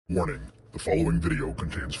Warning, the following video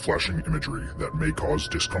contains flashing imagery that may cause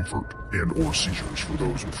discomfort and/or seizures for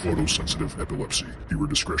those with photosensitive epilepsy. Viewer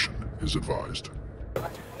discretion is advised.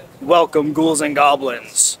 Welcome, ghouls and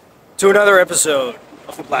goblins, to another episode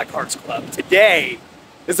of the Black Hearts Club. Today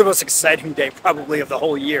is the most exciting day probably of the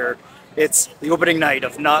whole year. It's the opening night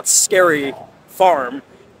of Knott's Scary Farm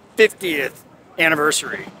 50th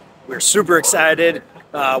anniversary. We're super excited.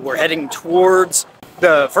 We're heading towards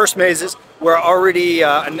the first mazes. We're already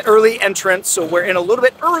an early entrant, so we're in a little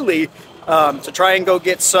bit early to try and go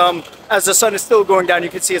get some. As the sun is still going down, you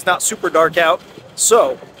can see it's not super dark out.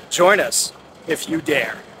 So join us if you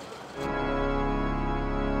dare.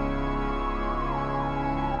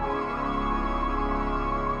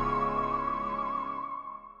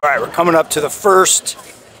 All right, we're coming up to the first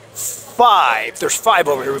 5. There's 5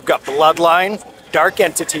 over here. We've got Bloodline, Dark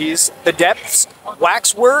Entities, The Depths,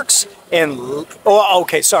 Waxworks, and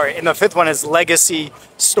and the 5th one is Legacy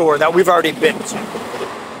Store that we've already been to.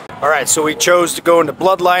 All right, so we chose to go into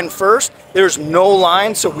Bloodline first. There's no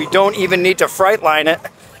line, so we don't even need to fright line it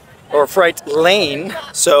or fright lane.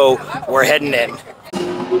 So we're heading in.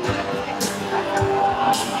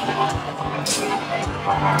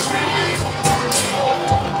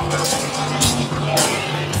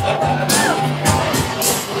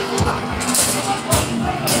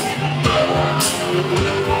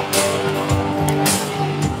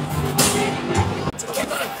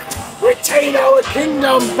 Retain our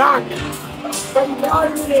kingdom back from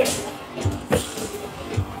tyranny!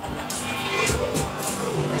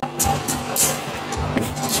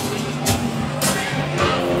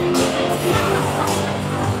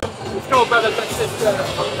 Let's go, brothers and sisters!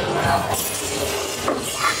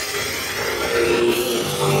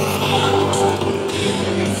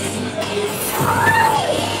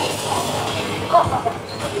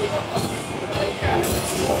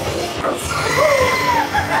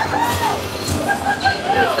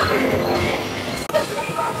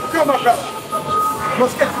 Come on, brother.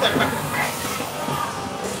 Let's get to that.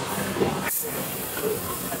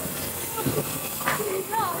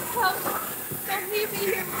 Don't leave me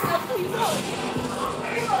here, please don't.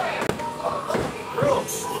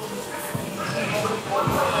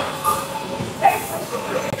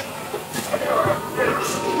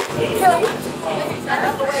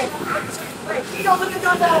 Don't look at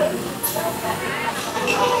that.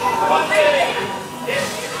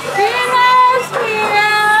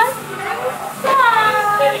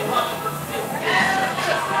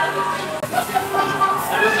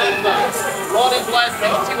 Lord and bless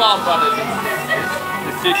you all, brothers.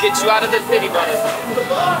 This should get you out of the city, brothers.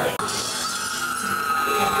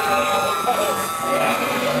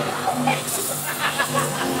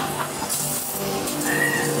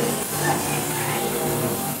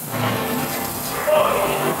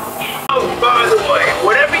 Oh, by the way,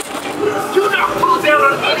 whatever you do not pull down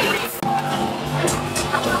on me.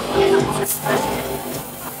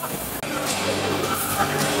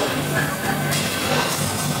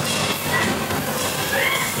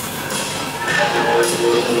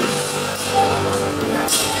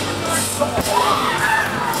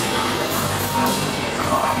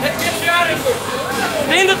 Let's get you out of here.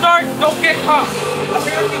 Stay in the dark, don't get caught.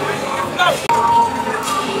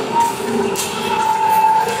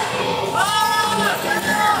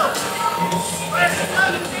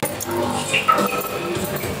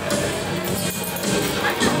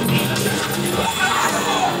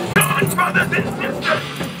 Come on, brothers and sisters!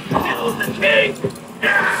 Kill the king!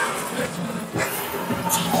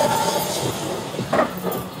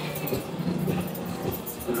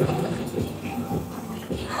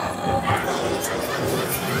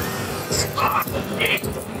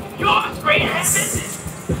 Your great business!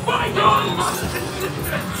 By your brothers and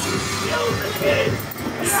sisters! Kill the king!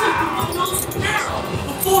 Sleep among those narrow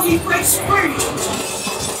before he breaks free!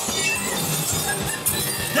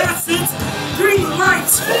 That's it! Green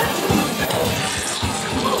light!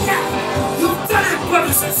 Yeah! You've done it,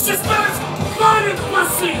 brothers and sisters! God and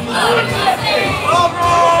blessing!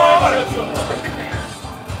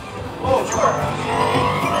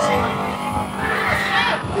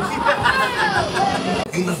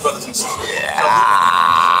 Human brothers and sisters.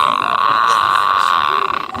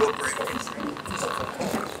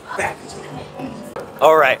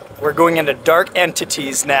 All right, we're going into Dark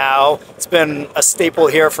Entities now. It's been a staple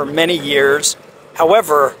here for many years.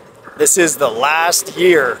 However, this is the last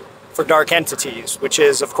year for Dark Entities, which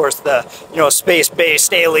is, of course, the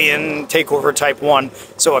space-based alien takeover type 1.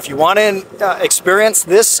 So if you want to experience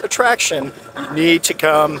this attraction, you need to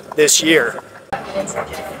come this year.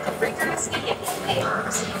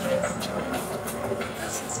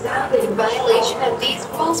 found in violation of these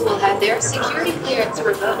rules will have their security clearance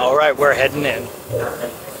revoked. All right, we're heading in.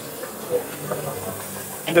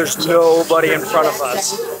 And there's nobody in front of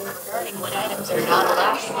us. Regarding what items are not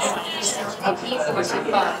allowed in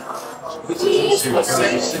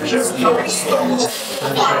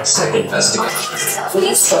P425. Second investigation.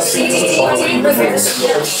 Please proceed to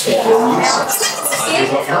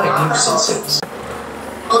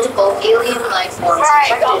Multiple alien life forms.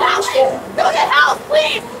 Alright, go now. Go to hell,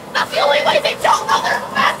 please. That's the only way they don't know they're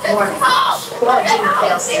bastard. Oh, go to hell.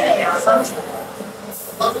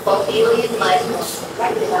 Multiple alien life forms.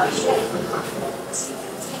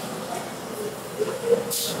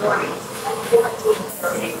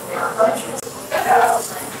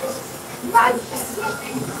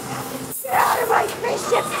 Get out of my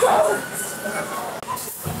spaceship clothes.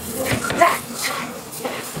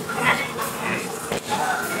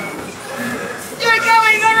 You're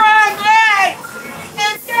going the wrong way!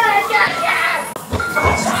 It's gonna get you!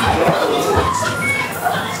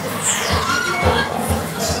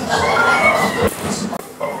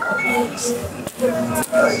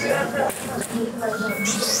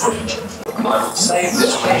 Save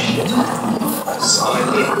this patient. Sign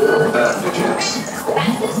in bandages.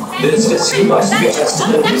 Business you must be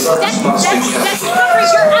tested and results must be kept.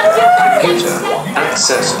 Computer,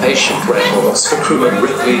 access patient records for crewman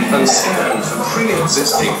Ripley and scan for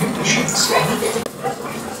pre-existing conditions.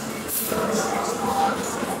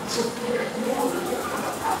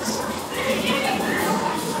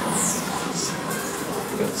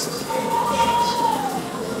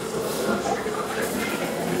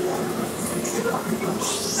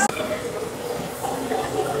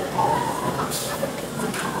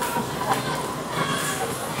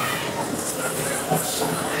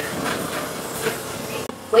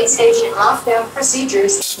 Way station lockdown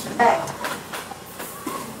procedures in effect.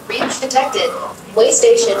 Breach detected. Way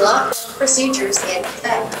station lockdown procedures in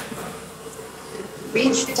effect.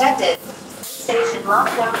 Breach detected. Way station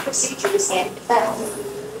lockdown procedures in effect.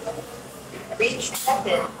 Breach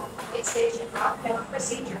detected. Way station lockdown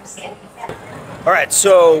procedures in effect. All right,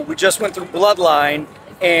 so we just went through Bloodline,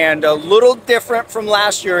 and a little different from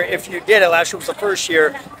last year. If you did it, last year was the first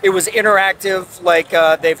year. It was interactive, like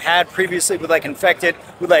they've had previously with like Infected,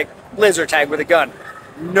 with like laser tag with a gun.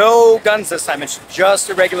 No guns this time. It's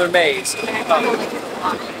just a regular maze.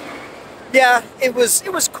 Yeah, it was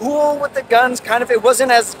cool with the guns. Kind of. It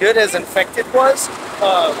wasn't as good as Infected was,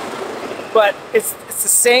 but it's the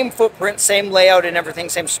same footprint, same layout, and everything,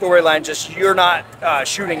 same storyline. Just you're not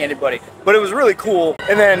shooting anybody. But it was really cool.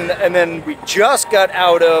 And then we just got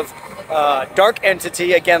out of Dark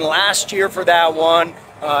Entity again last year for that one.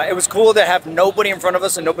 It was cool to have nobody in front of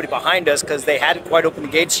us and nobody behind us because they hadn't quite opened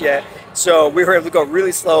the gates yet. So we were able to go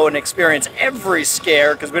really slow and experience every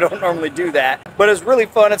scare because we don't normally do that. But it's really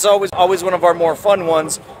fun. It's always one of our more fun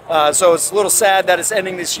ones. So it's a little sad that it's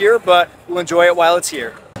ending this year, but we'll enjoy it while it's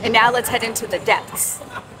here. And now let's head into the depths.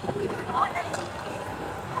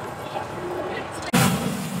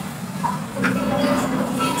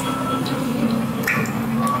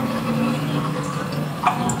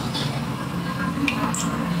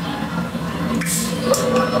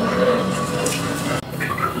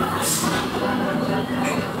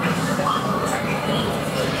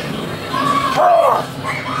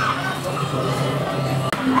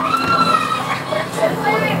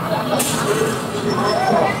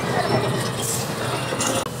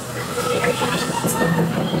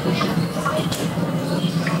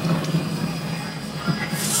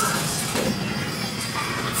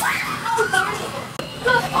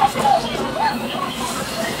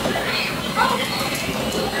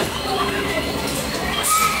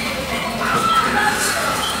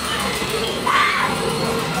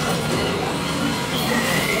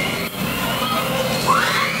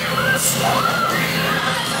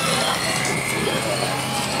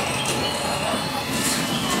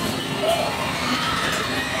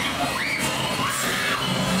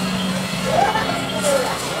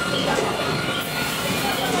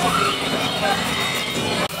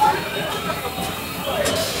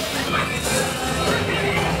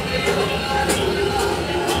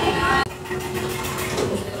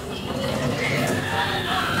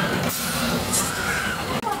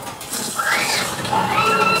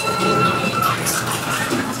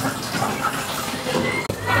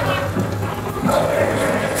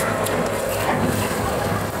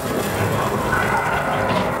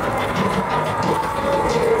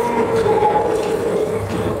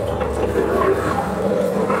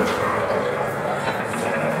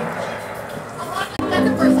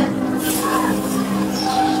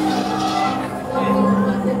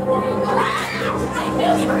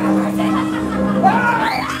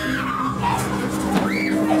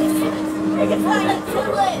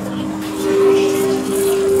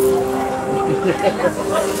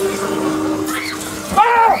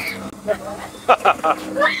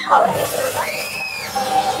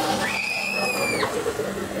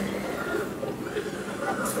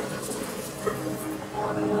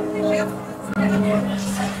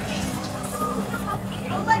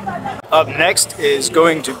 Up next is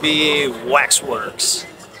going to be Waxworks.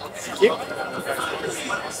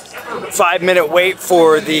 5-minute wait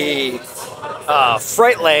for the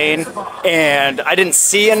freight lane, and I didn't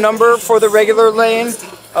see a number for the regular lane,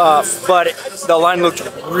 but the line looked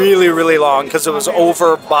really, really long because it was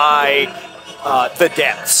over by the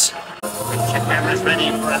depths. Cameras ready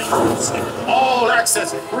for an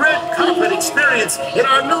all-access red carpet experience in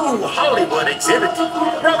our new Hollywood exhibit.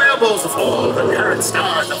 Rub elbows with all the current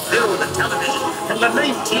stars of film and television from the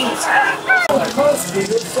 1910s.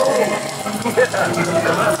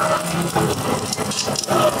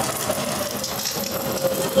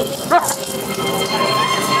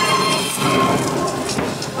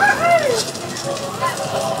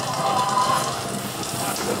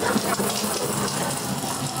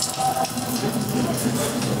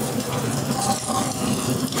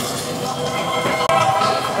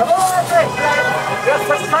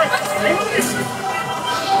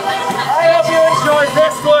 I hope you enjoyed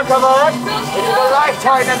this one, come on. It's a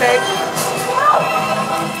lifetime to make.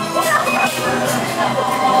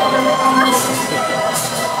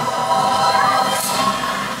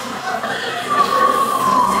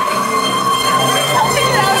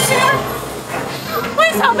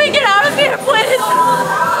 Please help me get out of here, please.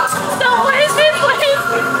 Don't waste me, please.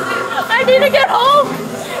 I need to get home.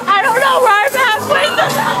 I don't know where I'm at. Please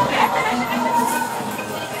just help me.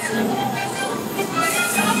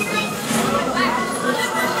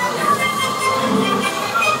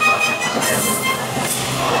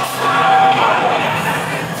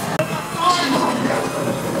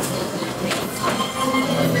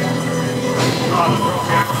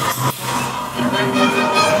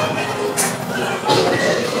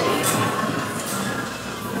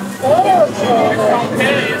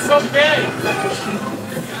 It's okay.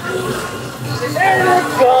 There we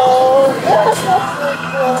go.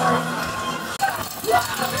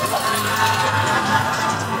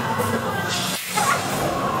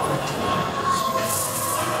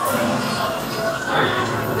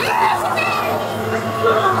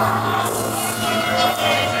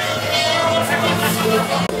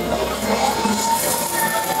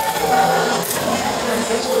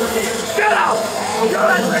 Get out!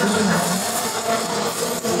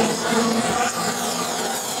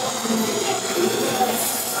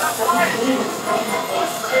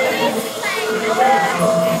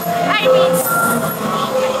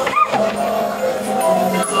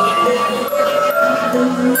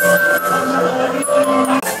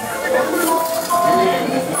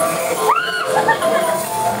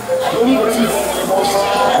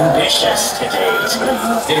 Ambitious to date.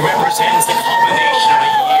 It represents the combination of a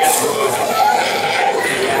year's worth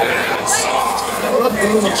of salt.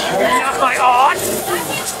 Not my art.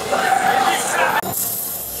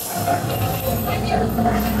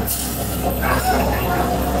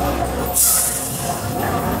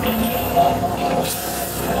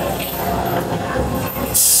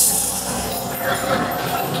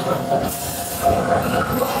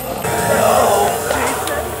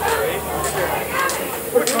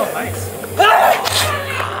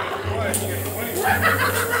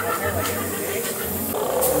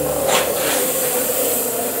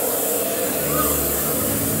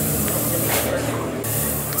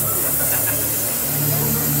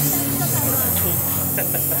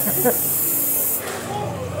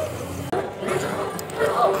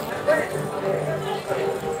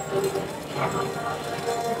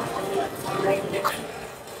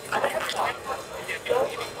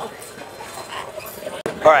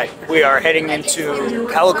 All right, we are heading into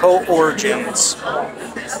Calico Origins.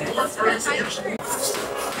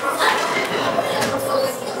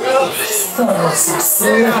 Thoughts of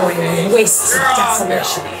slithering wastes of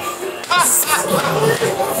desolation.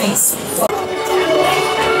 Face.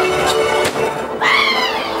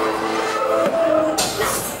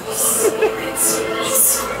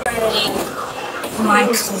 My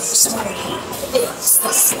corpse is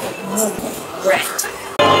the same red.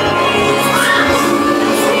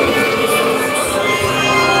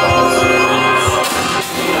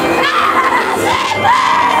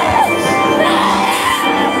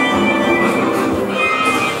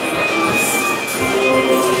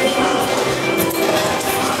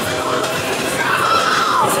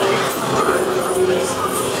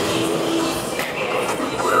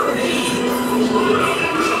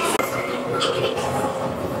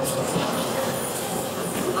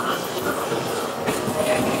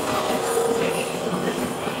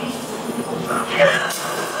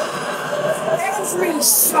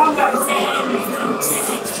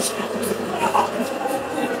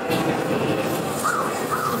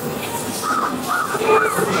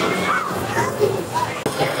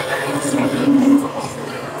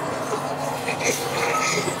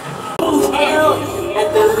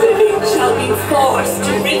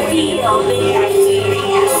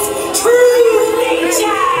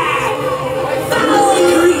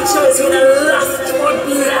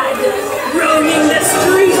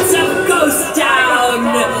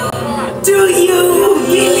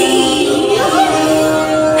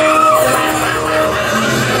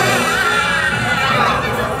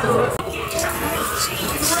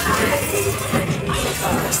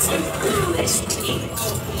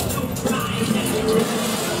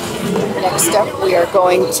 Next up, we are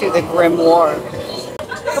going to the Grim War.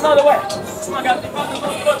 Come on the way. Come on, guys.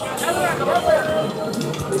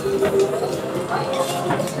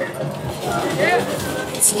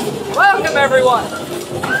 Welcome, everyone.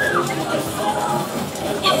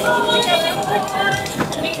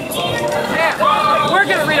 Yeah, we're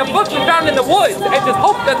gonna read a book we found in the woods and just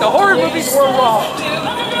hope that the horror movies were wrong.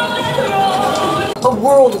 A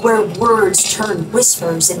world where words turn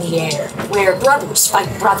whispers in the air, where brothers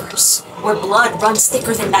fight brothers, where blood runs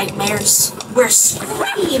thicker than nightmares, where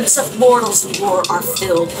screams of mortals in war are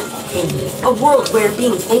filled with pain. A world where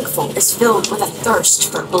being thankful is filled with a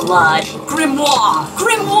thirst for blood. Grimoire!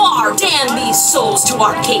 Grimoire! Damn these souls to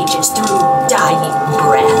our cages through dying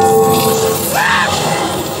breath.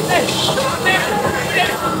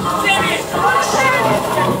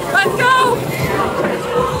 Let's go!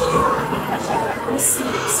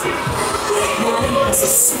 Mine is a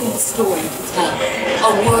sad story to tell. A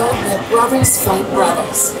world where brothers fight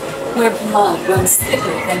brothers, where blood runs thicker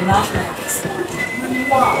than nightmares.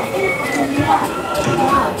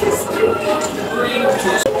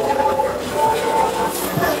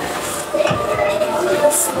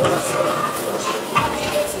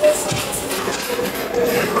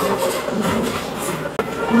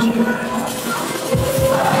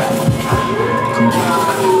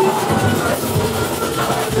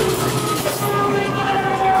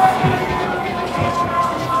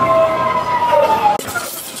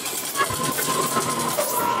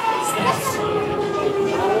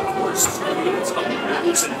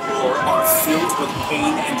 Are filled with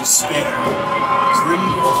pain and despair.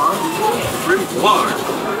 Grimoire, Grimoire,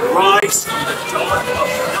 rise from the dark of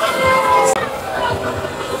night.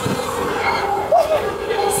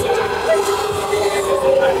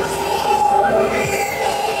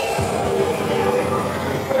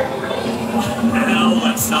 Now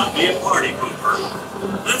let's not be a party pooper.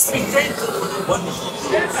 Let's be thankful for the wonderful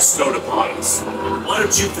food bestowed upon us. Why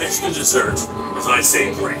don't you fetch the dessert as I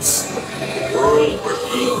say grace? World where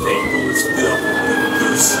being thankful is filled with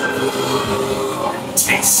goose.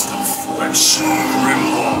 Taste of flesh.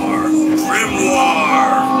 Grimoire,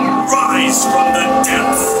 Grimoire, rise from the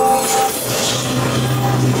depths.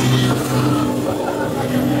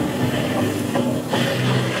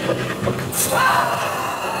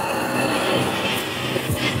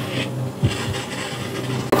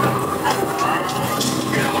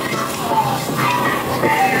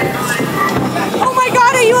 Oh my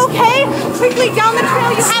god, are you okay? Quickly down the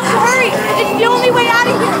trail, you have to hurry! It's the only way out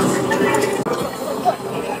of here!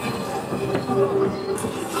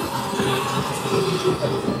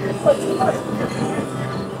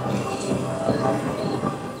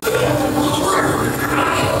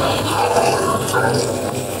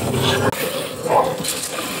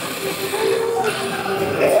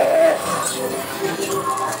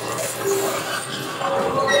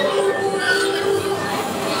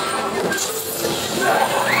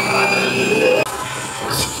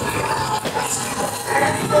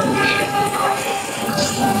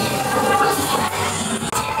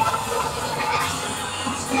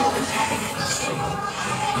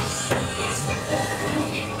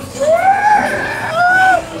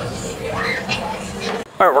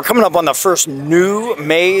 All right, we're coming up on the first new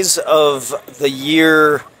maze of the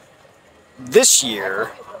year this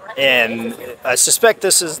year, and I suspect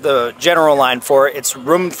this is the general line for it. It's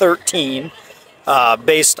room 13,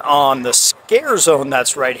 based on the scare zone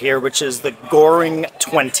that's right here, which is the Goring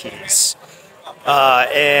 20s.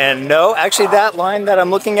 And no, actually that line that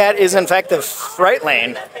I'm looking at is in fact the Fright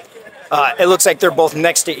Lane. It looks like they're both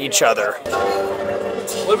next to each other.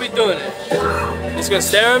 What are we doing? He's gonna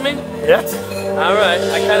stare at me? Yeah. Alright,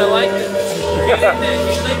 I kinda like it.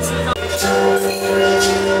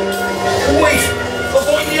 Wait!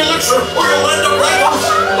 Avoid the elixir, or you'll end up right on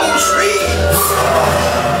those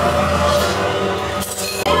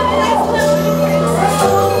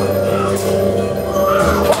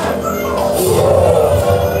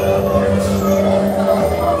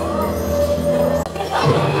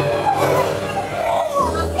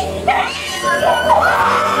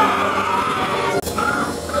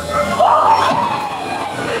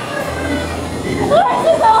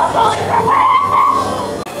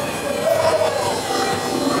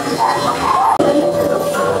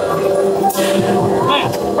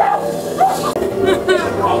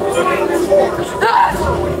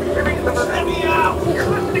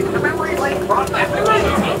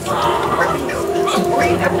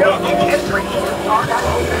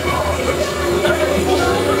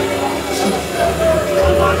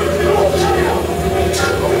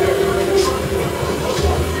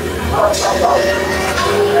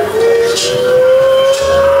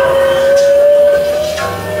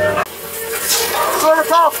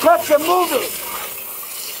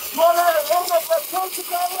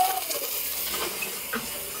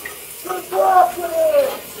Oh,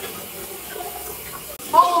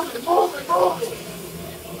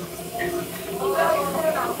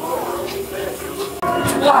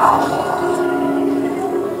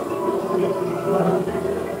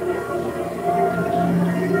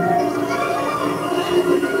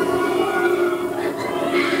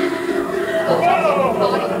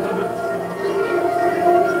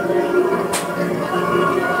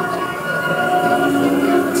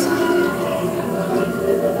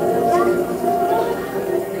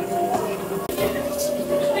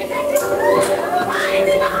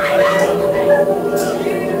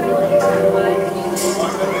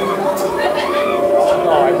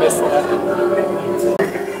 I missed that.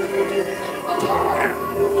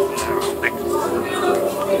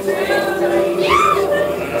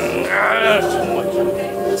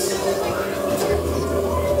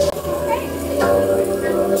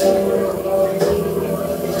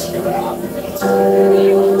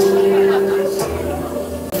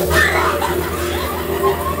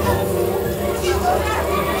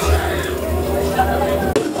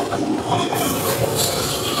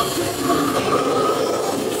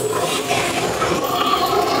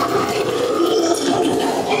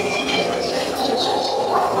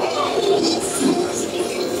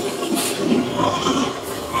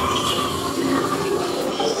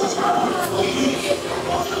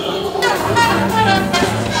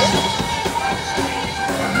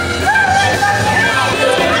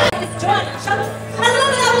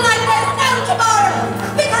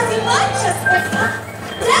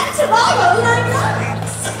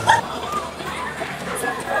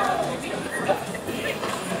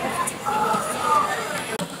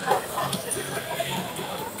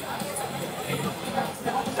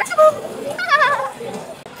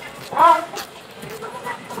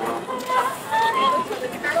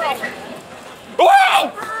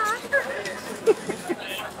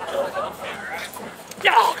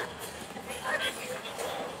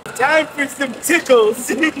 Time for some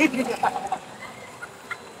tickles.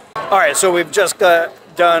 All right, so we've just got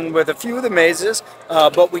done with a few of the mazes,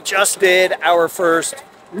 but we just did our first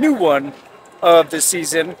new one of the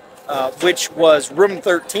season, which was Room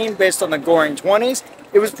 13, based on the Goring 20s.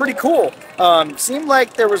 It was pretty cool. Seemed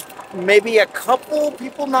like there was maybe a couple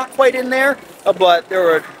people not quite in there, but there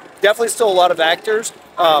were definitely still a lot of actors.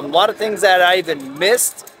 A lot of things that I even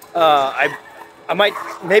missed. I might,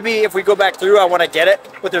 maybe if we go back through, I want to get it,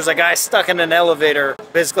 but there's a guy stuck in an elevator,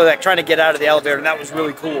 basically like trying to get out of the elevator, and that was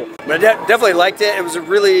really cool. But I definitely liked it. It was a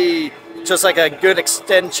really, just like a good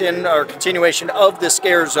extension or continuation of the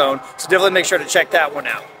Scare Zone, so definitely make sure to check that one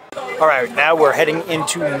out. All right, now we're heading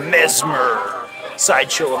into Mesmer,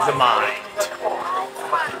 Sideshow of the Mind.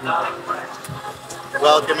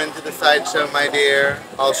 Welcome into the sideshow, my dear.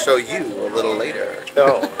 I'll show you a little later.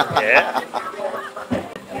 Oh, yeah.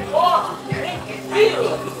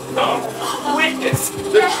 Witness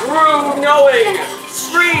the true knowing.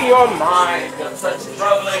 Free your mind of such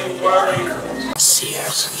troubling worries.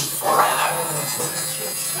 Sears forever.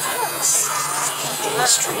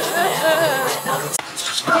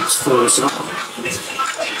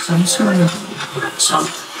 Some sooner, some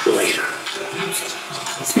later.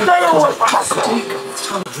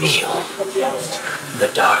 Real. The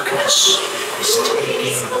darkness is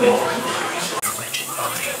taking more wretched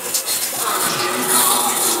body.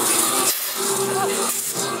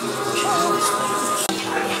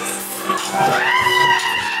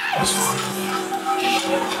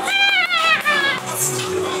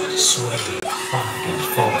 Sway back and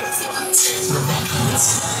forth.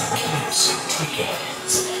 Remembrance,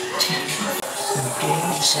 begins.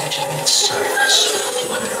 Gaze at its surface,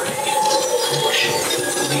 wondering function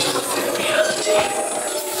real reality.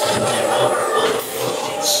 And there are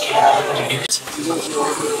unfolding scary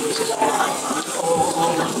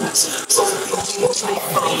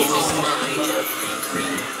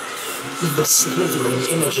the slithering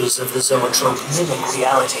images of the zoetrope mimic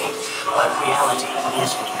reality, but reality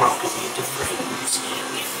isn't broken into frames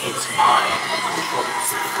if its mind controls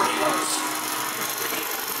the frames.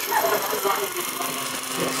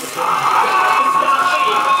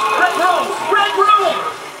 Red room!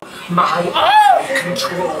 My eye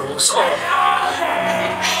controls all.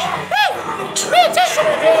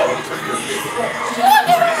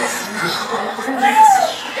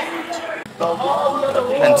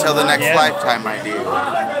 Until the next lifetime, my dear.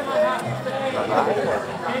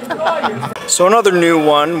 So another new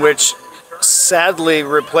one, which sadly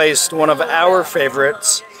replaced one of our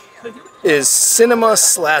favorites, is Cinema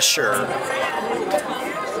Slasher.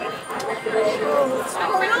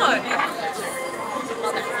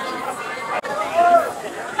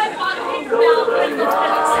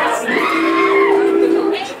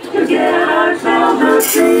 Yeah.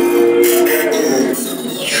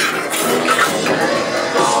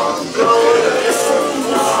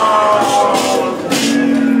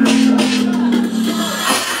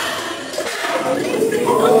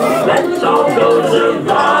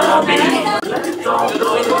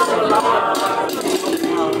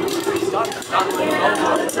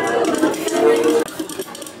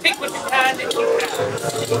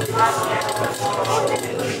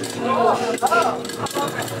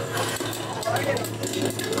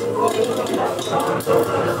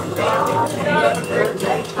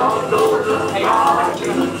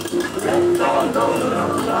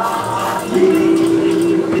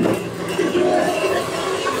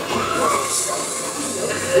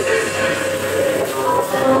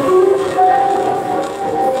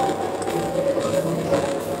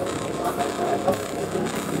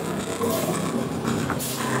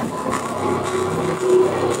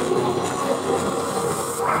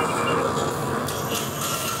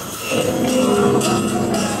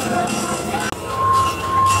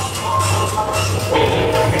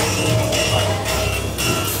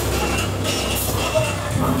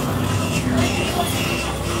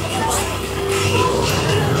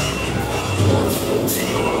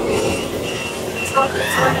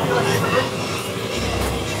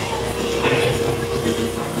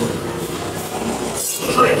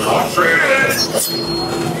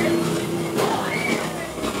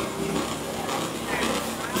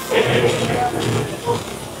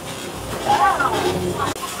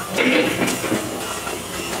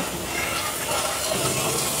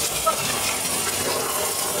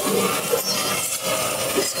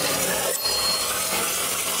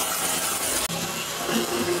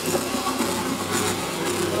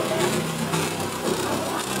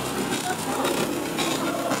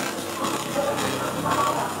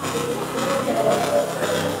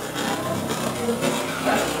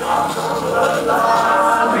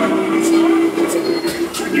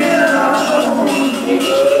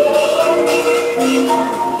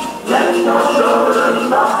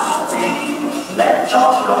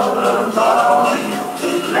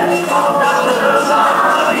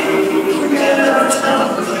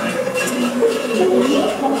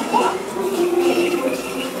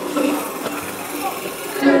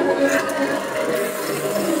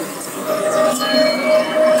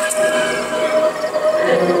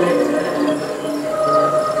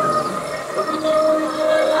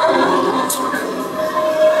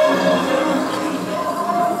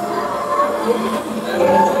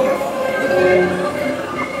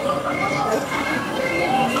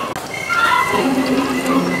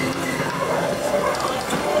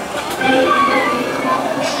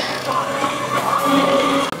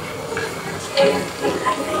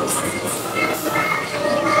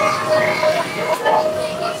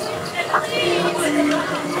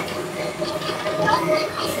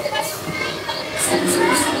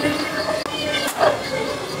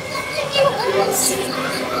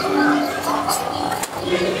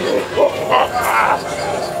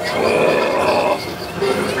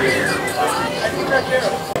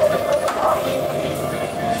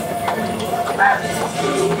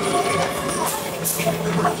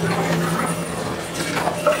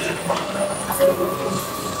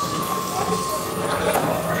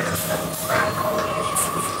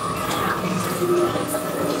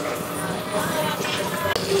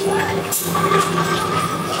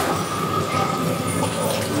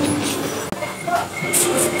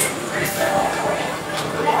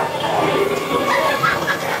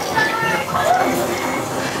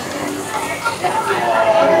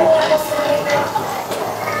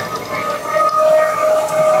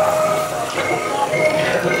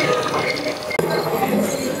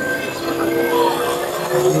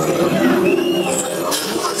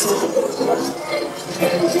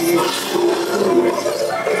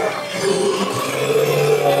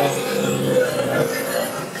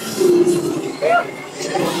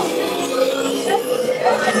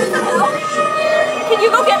 Can you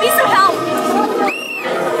go get me some help?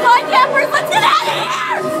 Come on, campers, let's get out of here!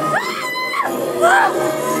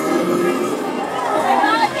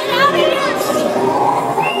 Get out of here!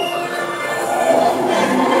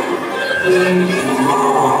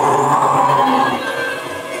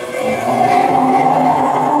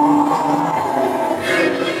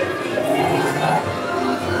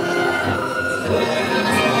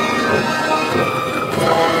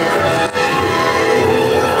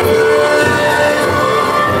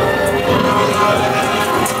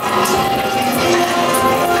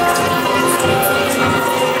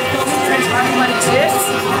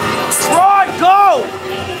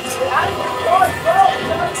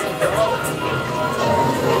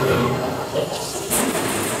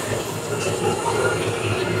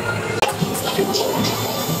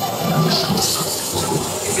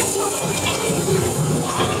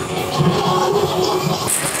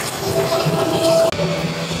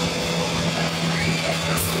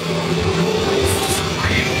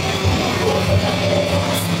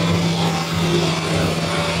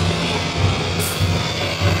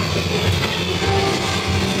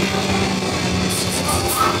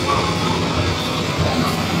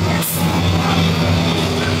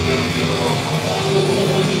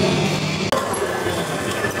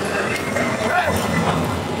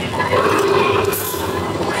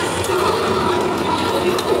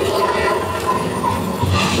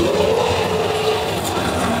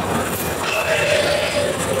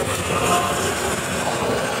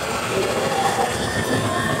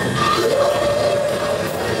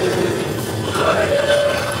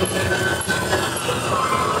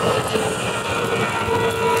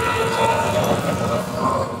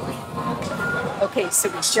 Okay, so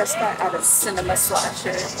we just got out of Cinema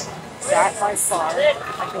Slasher. That by far,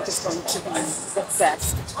 I think is going to be the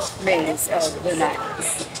best maze of the night.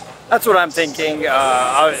 That's what I'm thinking.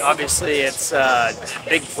 Obviously, it's a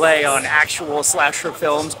big play on actual slasher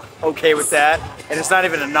films. Okay with that. And it's not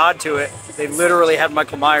even a nod to it. They literally had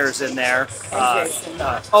Michael Myers in there. And Jason.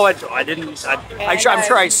 I didn't. I'm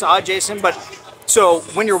sure I saw Jason, but so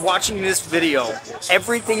when you're watching this video,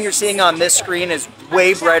 everything you're seeing on this screen is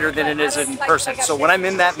way brighter than it is in person. So when I'm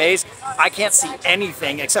in that maze, I can't see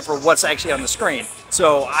anything except for what's actually on the screen.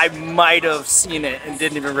 So I might have seen it and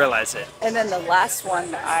didn't even realize it. And then the last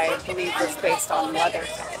one, I believe, was based on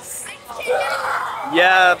Leatherface.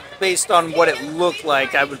 Yeah, based on what it looked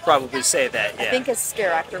like, I would probably say that, yeah. I think a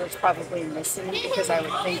scare actor was probably missing because I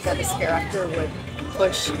would think that a scare actor would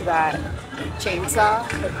push that chainsaw.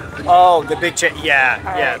 Oh, the big chain, yeah,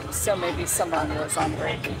 yeah. So maybe someone was on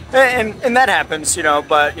break. And that happens, you know,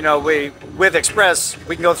 but, you know, with Express,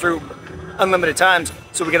 we can go through unlimited times,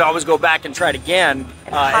 so we can always go back and try it again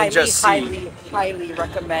and just see. Highly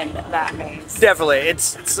recommend that maze. Definitely.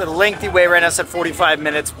 It's a lengthy way right now, it's at 45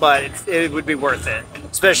 minutes, but it would be worth it.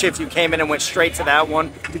 Especially if you came in and went straight to that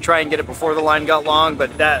one to try and get it before the line got long,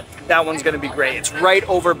 but that one's going to be great. It's right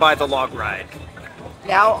over by the log ride.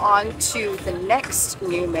 Now on to the next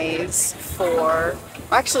new maze for...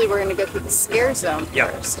 Actually, we're going to go through the scare zone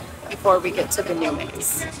first before we get to the new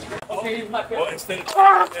maze. Well, instead of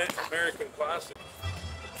American classic.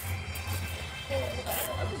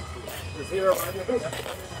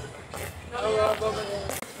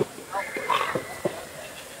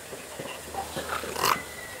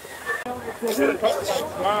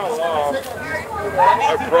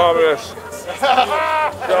 I promise.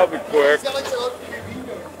 That'll be quick.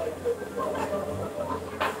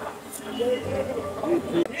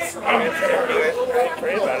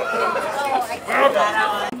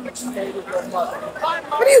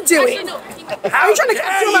 What are you doing? Are you trying to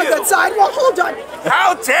consume on that side? Well, hold on.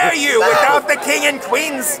 How dare you, without the king and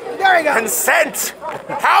queen's consent?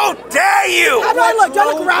 How dare you? How do I look? Do I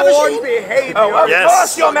look ravishing? Behavior. Oh, of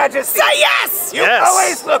course, your majesty. Say yes! You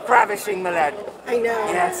always look ravishing, my lad. I know.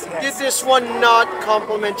 Yes, yes. Did this one not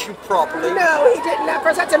compliment you properly? No, he didn't. At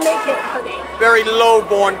first, I had to make it, honey. Very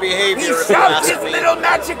low-born behavior. He if you shoved ask his me. little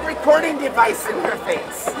magic recording device in her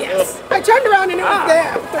face. Yes. I turned around and it was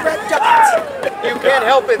there, the red dot. You can't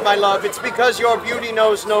help it, my love. It's because your beauty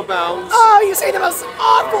knows no bounds. Oh, you say the most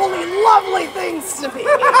awfully lovely things to me.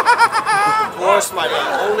 Of course, my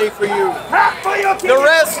love. Only for you. For your king. The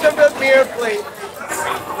rest of it mere plate.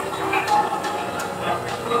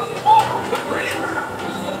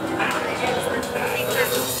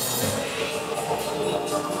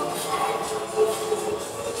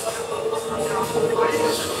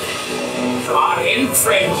 Come on in,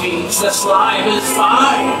 friendies, the slime is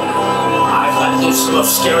fine. I've let loose of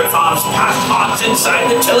scary farms past haunts inside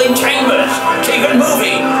the tilling chambers. Keep it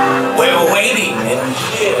moving. We're waiting in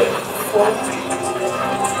here.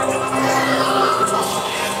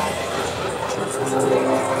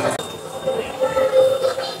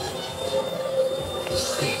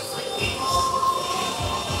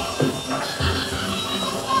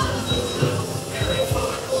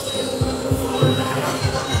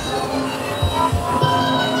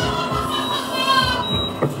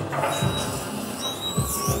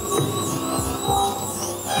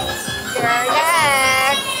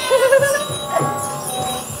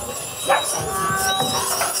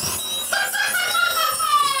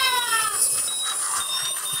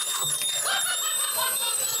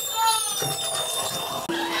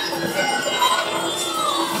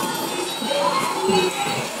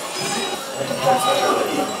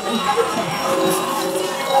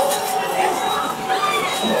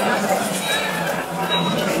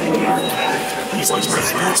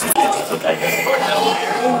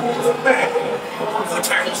 Who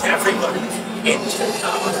turns everyone into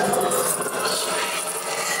lava.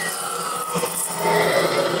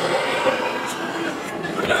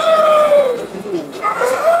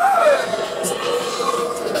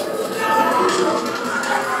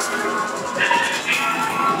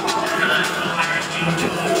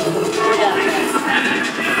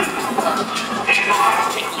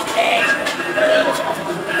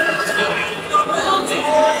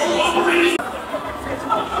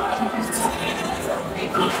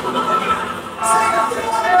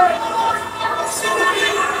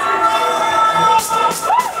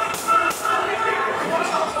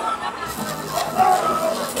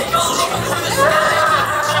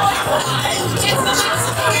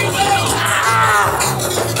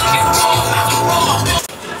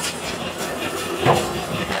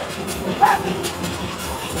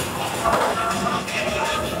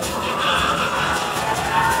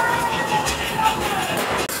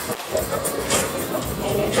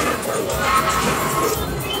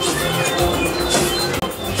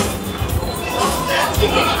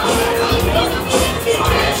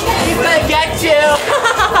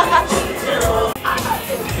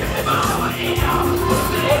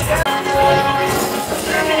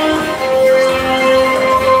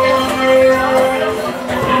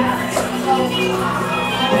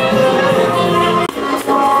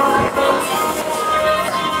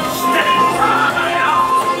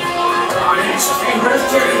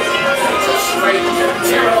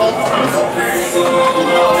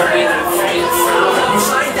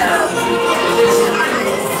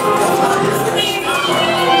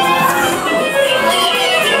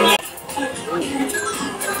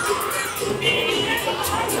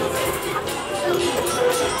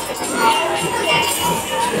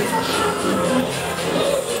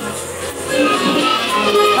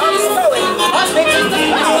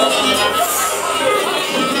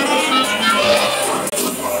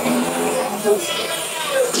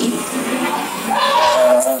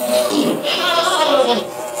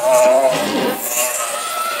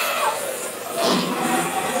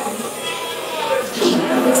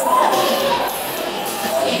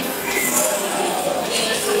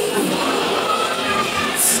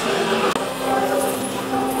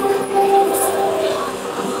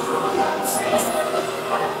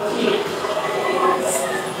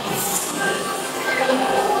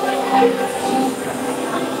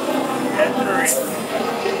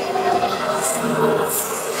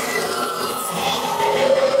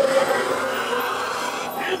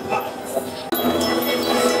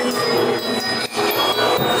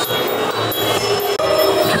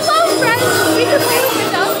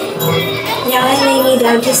 Now I lay me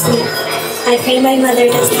down to sleep. I pray my mother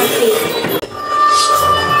does not weep.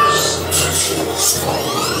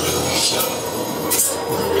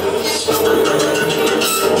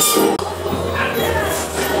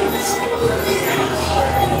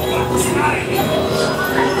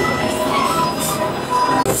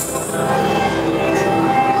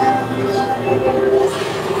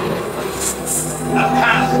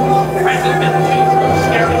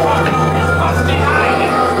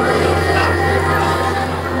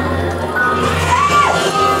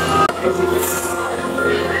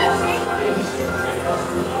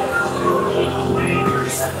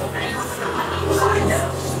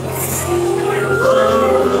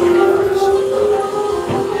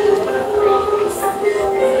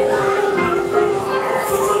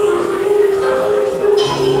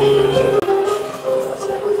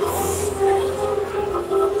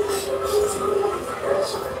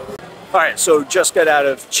 Alright, so just got out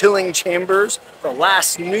of Chilling Chambers, the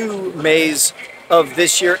last new maze of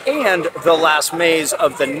this year and the last maze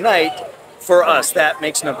of the night for us. That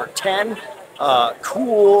makes number 10.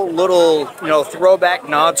 Cool little, throwback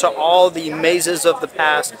nod to all the mazes of the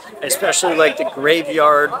past, especially like the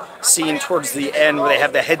graveyard scene towards the end where they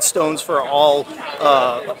have the headstones for all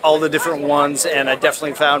the different ones. And I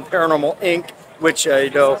definitely found Paranormal Inc., which,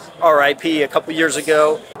 RIP a couple years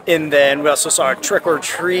ago. And then we also saw Trick or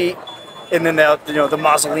Treat, and then the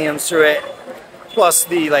mausoleums through it, plus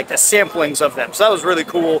the samplings of them. So that was really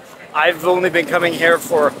cool. I've only been coming here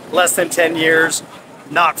for less than 10 years,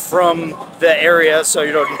 not from the area, so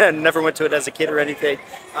never went to it as a kid or anything.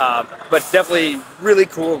 But definitely really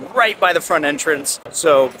cool, right by the front entrance.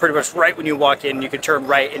 So pretty much right when you walk in, you can turn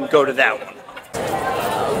right and go to that one.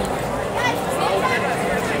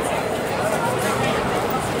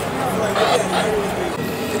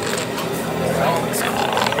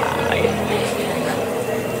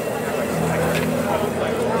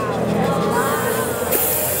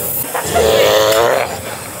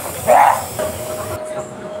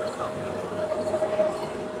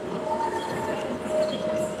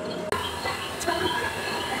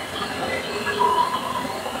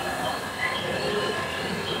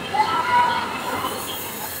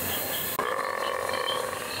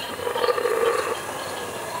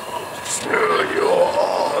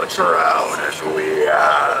 Drown as we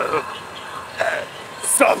have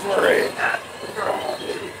suffering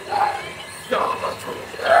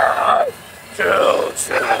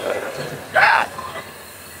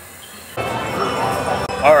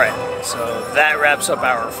Alright, so that wraps up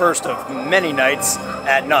our first of many nights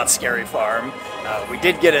at Not Scary Farm. We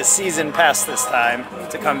did get a season pass this time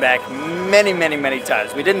to come back many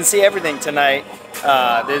times. We didn't see everything tonight.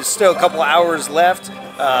 There's still a couple hours left,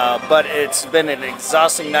 but it's been an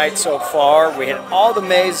exhausting night so far. We hit all the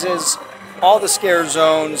mazes, all the scare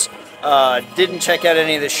zones. Didn't check out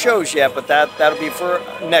any of the shows yet, but that'll be for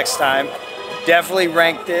next time. Definitely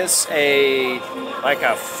rank this a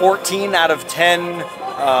 14 out of 10.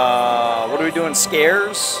 What are we doing?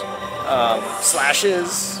 Scares?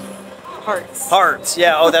 Slashes? Hearts. Hearts,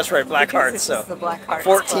 yeah. Oh, that's right, black hearts. So the black hearts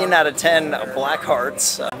 14 out of 10 black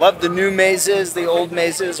hearts. Love the new mazes. The old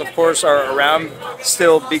mazes, of course, are around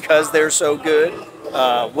still because they're so good.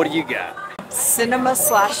 What do you got? Cinema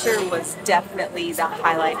Slasher was definitely the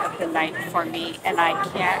highlight of the night for me, and I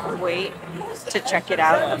can't wait to check it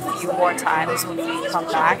out a few more times when we come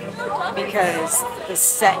back, because the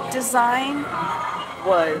set design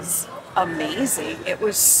was amazing. It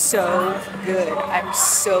was so good. I'm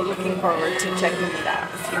so looking forward to checking it out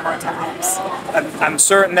a few more times. I'm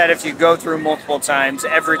certain that if you go through multiple times,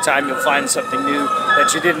 every time you'll find something new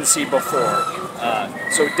that you didn't see before.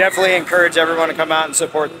 So definitely encourage everyone to come out and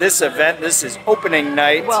support this event. This is opening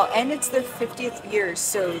night. Well, and it's their 50th year,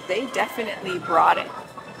 so they definitely brought it.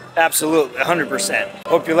 Absolutely, 100%.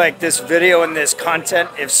 Hope you like this video and this content.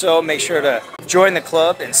 If so, make sure to join the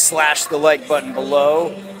club and slash the like button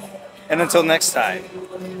below. And until next time,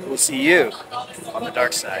 we'll see you on the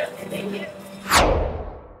dark side.